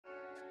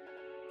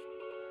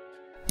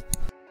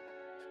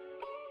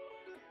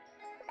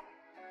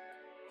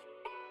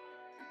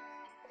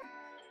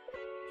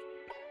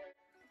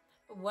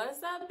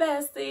What's up,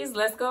 besties?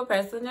 Let's go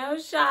personal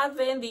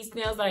shopping. These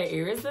nails are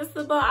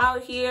irresistible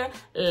out here.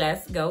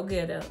 Let's go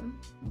get them.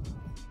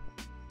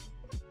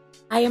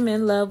 I am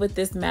in love with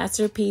this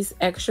Masterpiece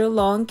extra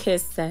long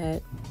kiss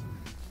set.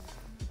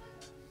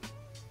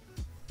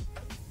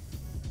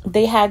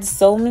 They had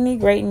so many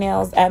great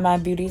nails at my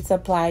beauty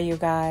supply, you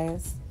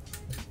guys.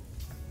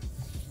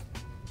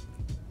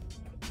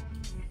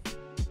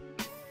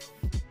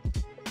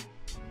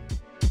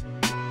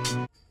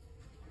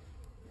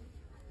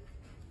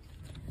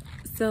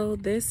 So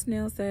this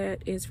nail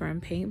set is from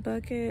Paint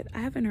Bucket. I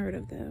haven't heard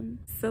of them.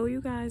 So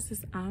you guys,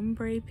 this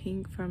ombre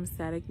pink from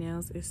Static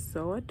Nails is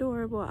so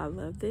adorable. I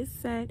love this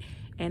set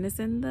and it's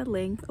in the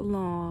length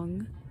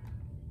long.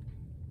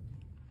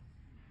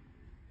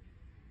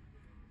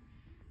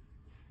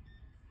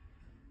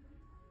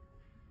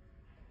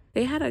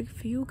 They had a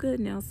few good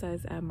nail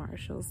sets at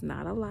Marshall's,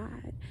 not a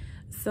lot.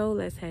 So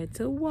let's head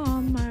to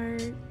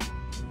Walmart.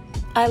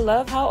 I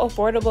love how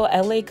affordable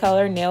LA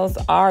Color nails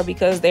are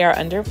because they are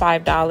under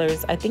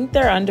 $5. I think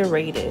they're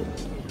underrated,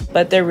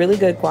 but they're really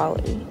good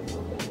quality.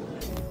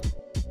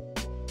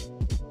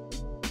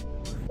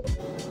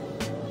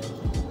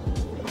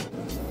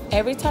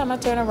 Every time I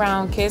turn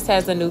around, Kiss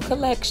has a new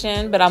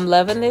collection, but I'm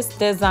loving this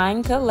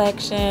design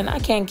collection. I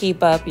can't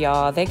keep up,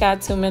 y'all. They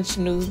got too much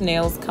new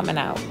nails coming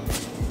out.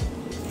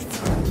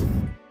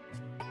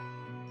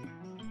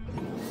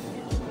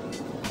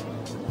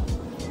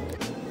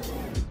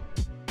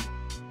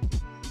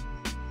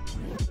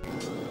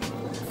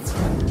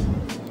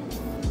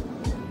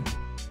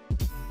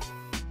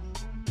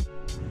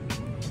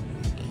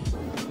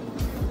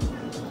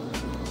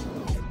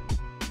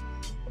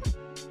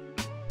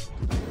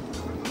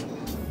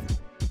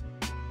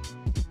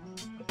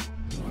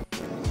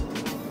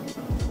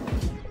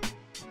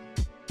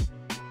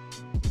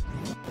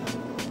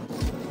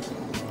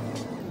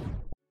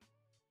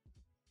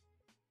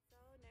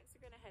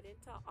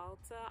 Into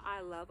Ulta.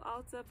 I love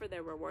Ulta for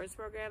their rewards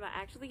program. I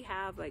actually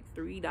have like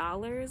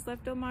 $3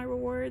 left on my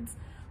rewards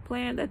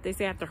plan that they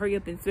say I have to hurry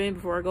up and spend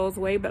before it goes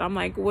away, but I'm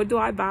like, what do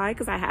I buy?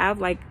 Because I have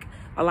like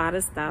a lot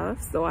of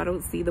stuff, so I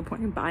don't see the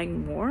point in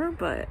buying more,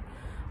 but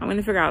I'm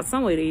gonna figure out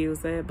some way to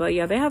use it. But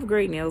yeah, they have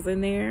great nails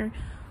in there.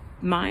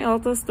 My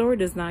Ulta store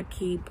does not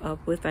keep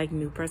up with like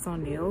new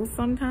press-on nails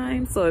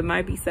sometimes, so it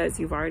might be sets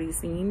you've already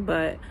seen,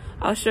 but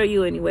I'll show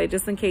you anyway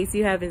just in case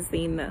you haven't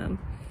seen them.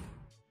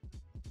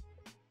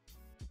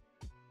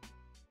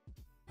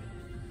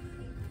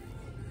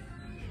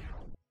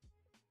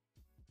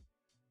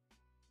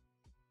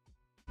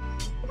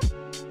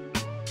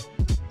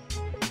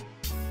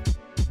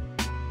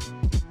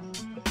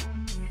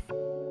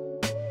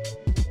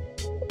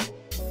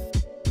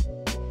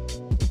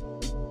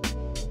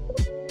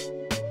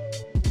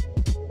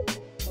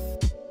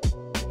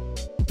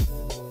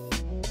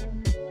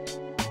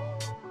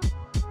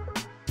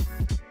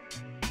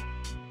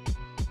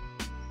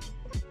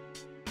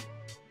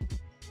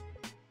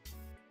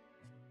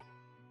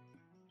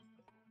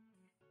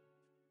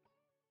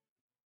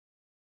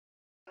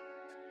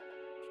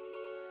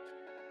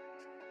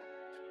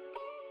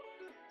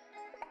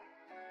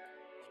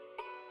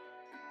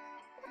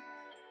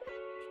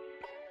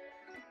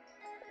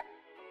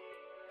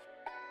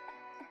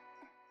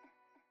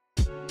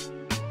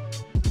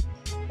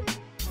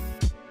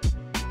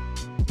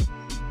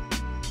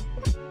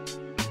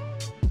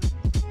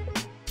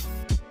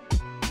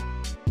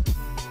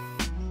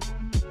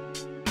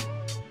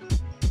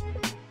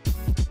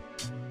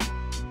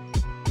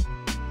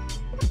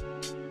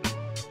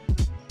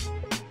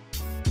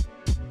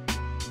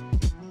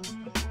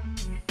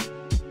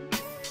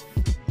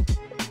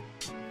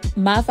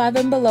 My 5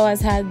 and Below has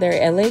had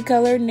their LA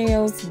Color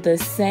nails the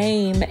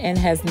same and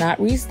has not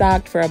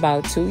restocked for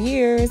about 2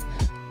 years.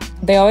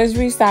 They always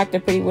restock the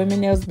Pretty Women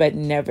nails, but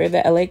never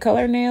the LA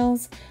Color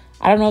nails.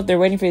 I don't know if they're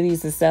waiting for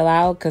these to sell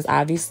out, because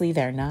obviously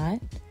they're not.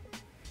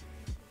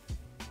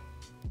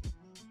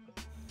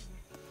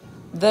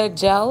 The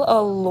Gel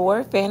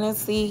Allure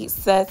Fantasy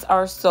sets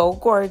are so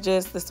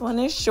gorgeous. This one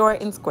is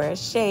short and square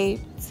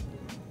shaped.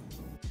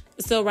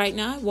 So right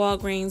now at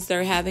Walgreens,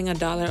 they're having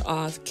 $1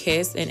 off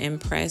Kiss and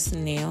Impress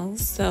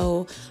nails.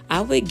 So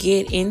I would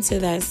get into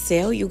that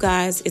sale, you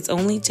guys. It's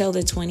only till the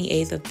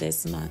 28th of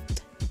this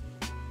month.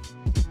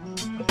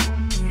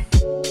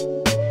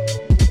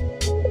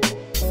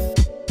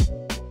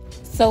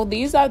 So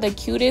these are the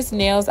cutest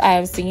nails I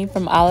have seen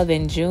from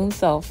Olive & June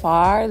so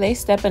far. They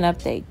stepping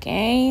up their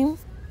game.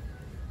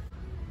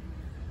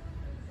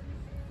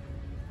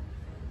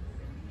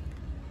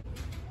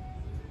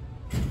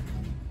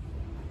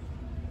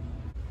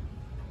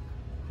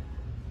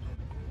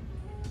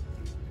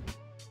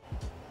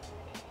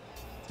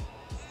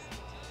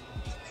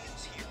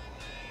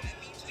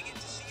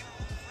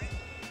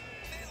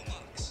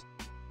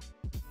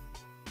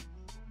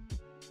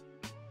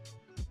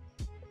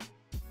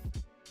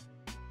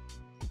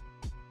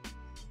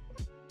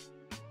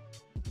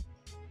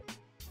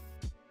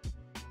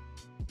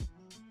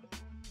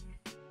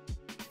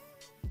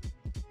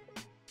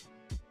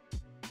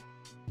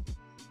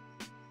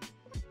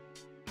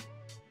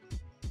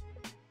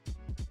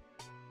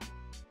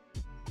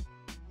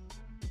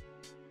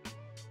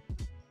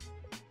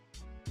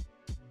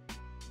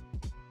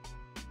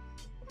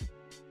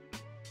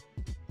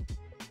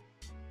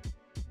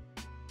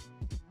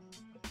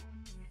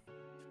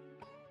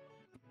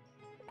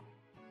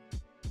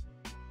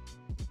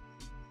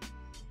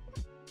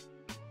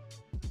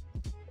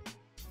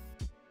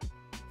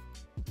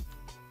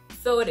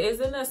 So it is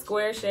in a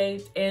square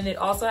shape, and it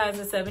also has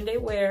a 7-day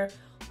wear.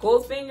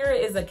 Goldfinger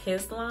is a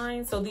Kiss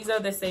line, so these are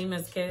the same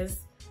as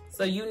Kiss.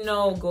 So you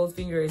know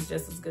Goldfinger is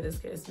just as good as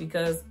Kiss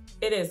because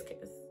it is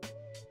Kiss.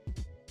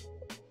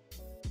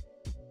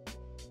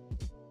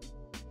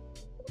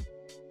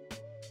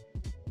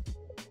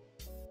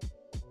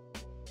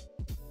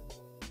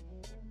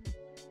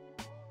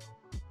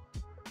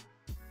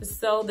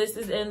 So this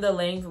is in the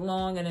length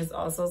long, and it's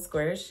also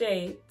square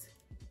shaped.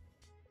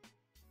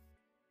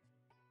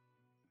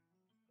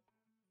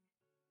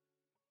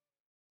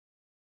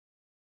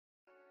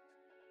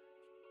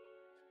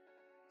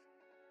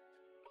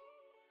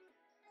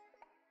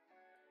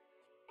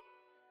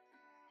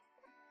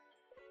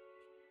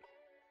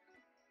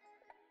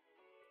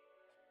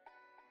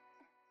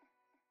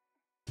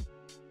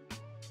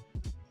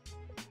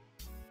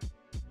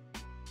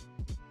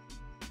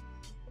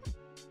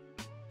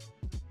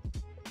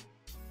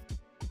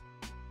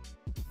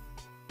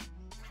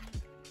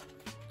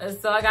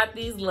 So I got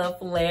these little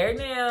flare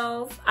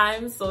nails.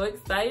 I'm so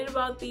excited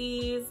about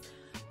these.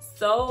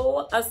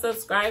 So a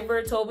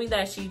subscriber told me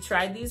that she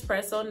tried these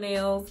press-on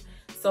nails,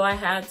 so I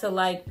had to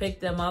like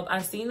pick them up.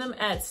 I've seen them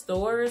at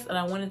stores and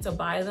I wanted to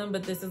buy them,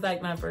 but this is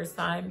like my first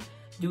time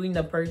doing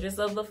the purchase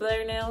of the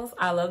flare nails.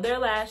 I love their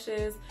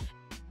lashes.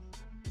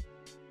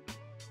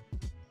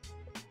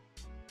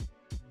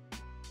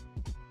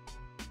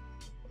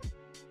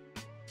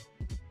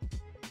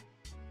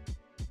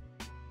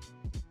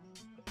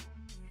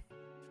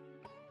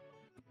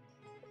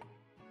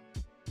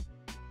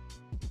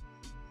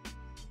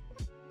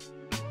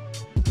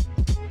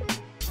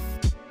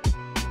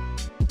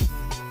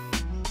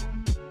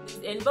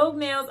 𝐤𝐤𝐤𝐿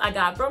nails I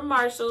got from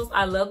Marshall's.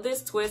 I love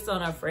this twist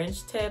on a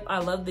French tip. I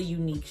love the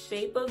unique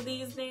shape of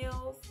these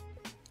nails.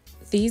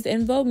 These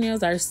𝐤𝐤𝐤𝐿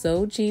nails are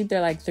so cheap.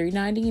 They're like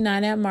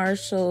 $3.99 at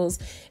Marshall's.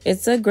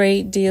 It's a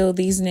great deal.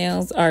 These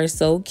nails are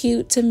so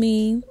cute to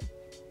me.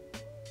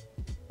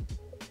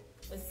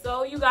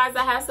 So you guys,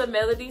 I have some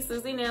Melody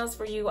Susie nails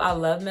for you. I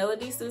love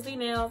Melody Susie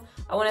nails.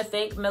 I want to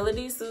thank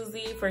Melody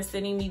Susie for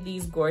sending me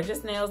these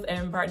gorgeous nails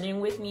and partnering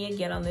with me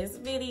again on this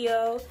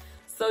video.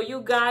 So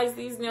you guys,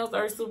 these nails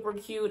are super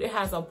cute. It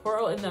has a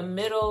pearl in the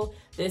middle,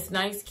 this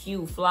nice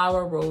cute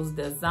flower rose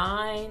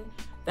design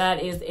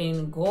that is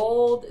in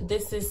gold.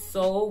 This is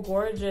so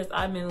gorgeous.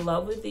 I'm in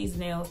love with these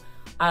nails.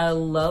 I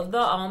love the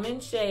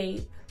almond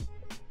shape.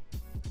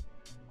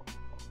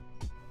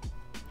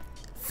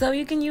 So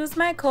you can use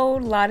my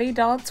code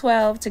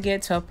lottidoll12 to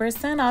get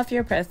 12% off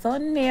your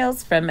press-on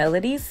nails from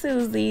Melody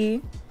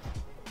Susie.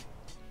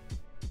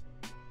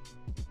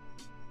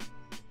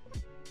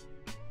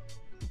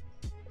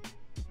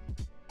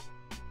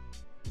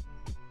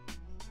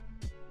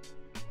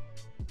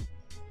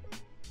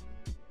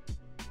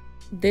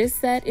 This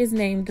set is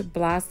named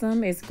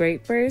Blossom. It's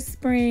great for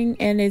spring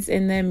and it's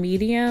in the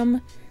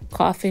medium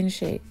coffin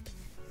shape.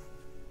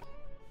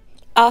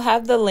 I'll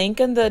have the link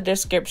in the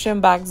description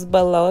box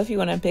below if you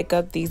want to pick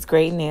up these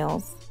great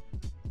nails.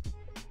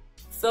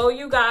 So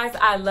you guys,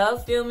 I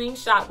love filming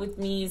shop with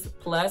me's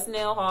plus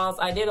nail hauls.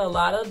 I did a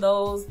lot of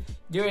those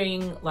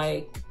during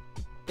like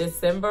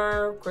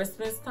December,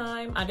 Christmas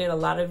time. I did a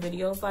lot of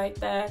videos like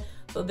that.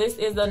 So this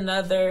is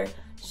another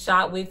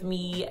shop with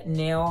me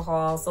nail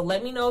haul. So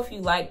let me know if you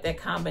like that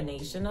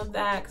combination of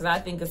that, because I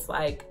think it's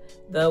like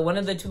one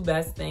of the two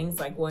best things,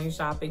 like going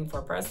shopping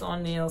for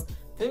press-on nails,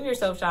 film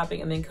yourself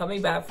shopping, and then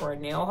coming back for a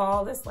nail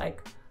haul. That's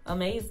like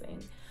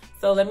amazing.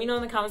 So let me know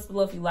in the comments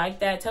below if you like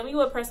that. Tell me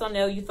what press-on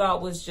nail you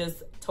thought was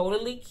just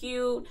totally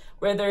cute,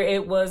 whether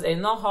it was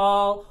in the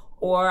haul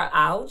or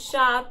out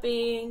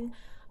shopping.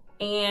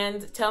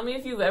 And tell me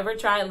if you've ever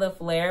tried the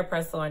Flare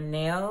press-on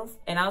nails.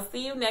 And I'll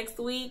see you next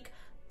week.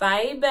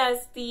 Bye,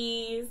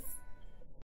 besties.